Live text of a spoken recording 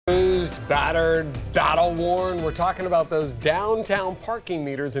Battered, battle-worn. We're talking about those downtown parking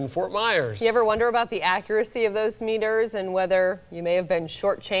meters in Fort Myers. You ever wonder about the accuracy of those meters and whether you may have been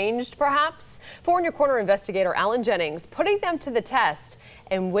shortchanged, perhaps? 4 in Your Corner investigator Alan Jennings putting them to the test.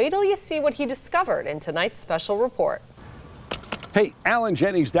 And wait till you see what he discovered in tonight's special report. Hey, Alan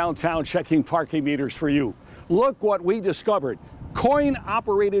Jennings downtown checking parking meters for you. Look what we discovered.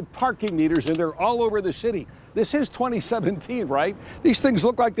 Coin-operated parking meters, and they're all over the city. This is 2017, right? These things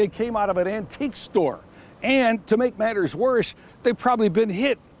look like they came out of an antique store. And to make matters worse, they've probably been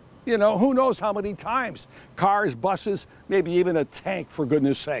hit, you know, who knows how many times. Cars, buses, maybe even a tank, for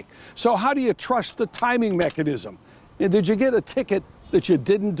goodness sake. So how do you trust the timing mechanism? And did you get a ticket that you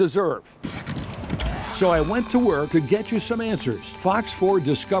didn't deserve? So I went to work to get you some answers. Fox 4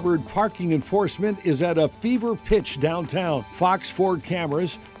 discovered parking enforcement is at a fever pitch downtown. Fox 4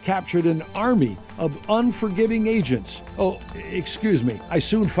 cameras captured an army of unforgiving agents. Oh, excuse me. I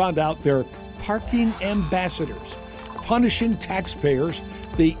soon found out they're parking ambassadors, punishing taxpayers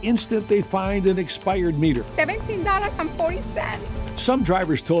the instant they find an expired meter. $17.40. Some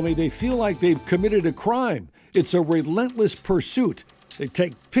drivers told me they feel like they've committed a crime. It's a relentless pursuit. They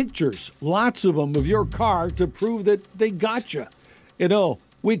take pictures, lots of them, of your car to prove that they got you. You know,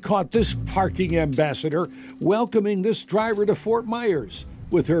 we caught this parking ambassador welcoming this driver to Fort Myers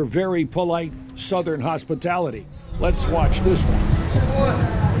with her very polite Southern hospitality. Let's watch this one. Is this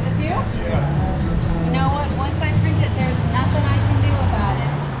you? Yeah. You know what? Once I print it, there's nothing I can do about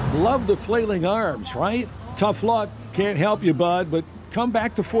it. Love the flailing arms, right? Tough luck. Can't help you, bud, but come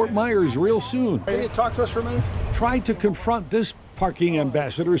back to Fort Myers real soon. Can you talk to us for a minute? Tried to confront this parking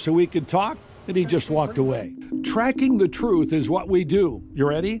ambassador so we could talk, and he just walked away. Tracking the truth is what we do. You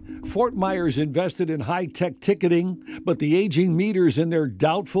ready? Fort Myers invested in high-tech ticketing, but the aging meters and their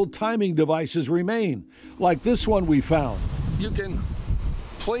doubtful timing devices remain, like this one we found. You can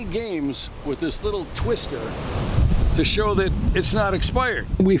play games with this little twister to show that it's not expired.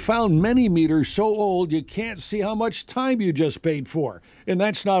 We found many meters so old you can't see how much time you just paid for, and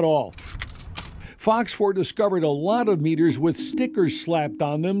that's not all. Fox 4 discovered a lot of meters with stickers slapped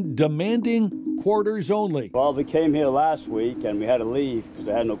on them demanding quarters only. Well, we came here last week and we had to leave because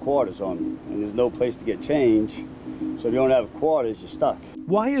they had no quarters on them, and there's no place to get change. So if you don't have quarters, you're stuck.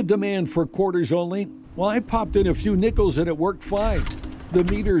 Why a demand for quarters only? Well, I popped in a few nickels and it worked fine. The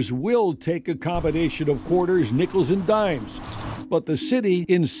meters will take a combination of quarters, nickels, and dimes. But the city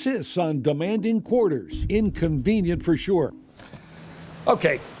insists on demanding quarters. Inconvenient for sure.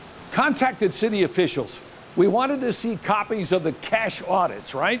 Okay. Contacted city officials. We wanted to see copies of the cash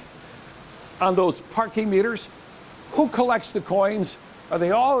audits, right? On those parking meters. Who collects the coins? Are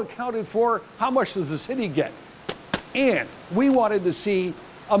they all accounted for? How much does the city get? And we wanted to see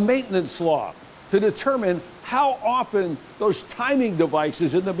a maintenance log to determine how often those timing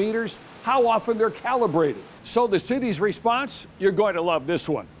devices in the meters, how often they're calibrated. So the city's response, you're going to love this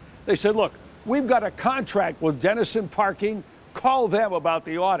one. They said, look, we've got a contract with Denison Parking. Call them about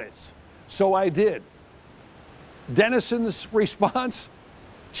the audits. So I did. Denison's response?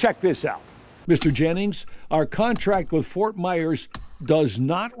 Check this out. Mr. Jennings, our contract with Fort Myers does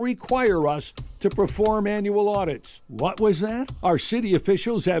not require us to perform annual audits. What was that? Our city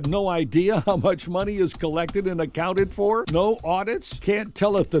officials have no idea how much money is collected and accounted for? No audits? Can't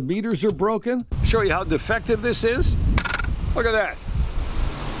tell if the meters are broken? Show you how defective this is? Look at that.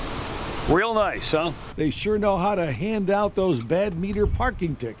 Real nice, huh? They sure know how to hand out those bad meter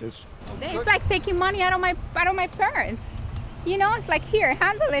parking tickets. It's like taking money out of my parents. You know, it's like, here,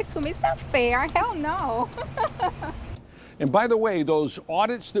 handle it to me. It's not fair. Hell no. And by the way, those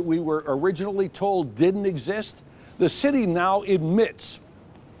audits that we were originally told didn't exist, the city now admits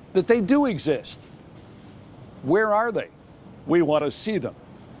that they do exist. Where are they? We want to see them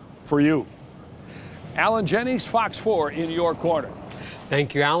for you. Alan Jennings, Fox 4 in your corner.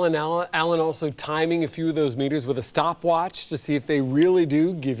 Thank you, Alan. Alan also timing a few of those meters with a stopwatch to see if they really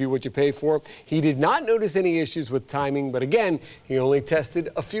do give you what you pay for. He did not notice any issues with timing, but again, he only tested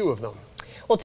a few of them.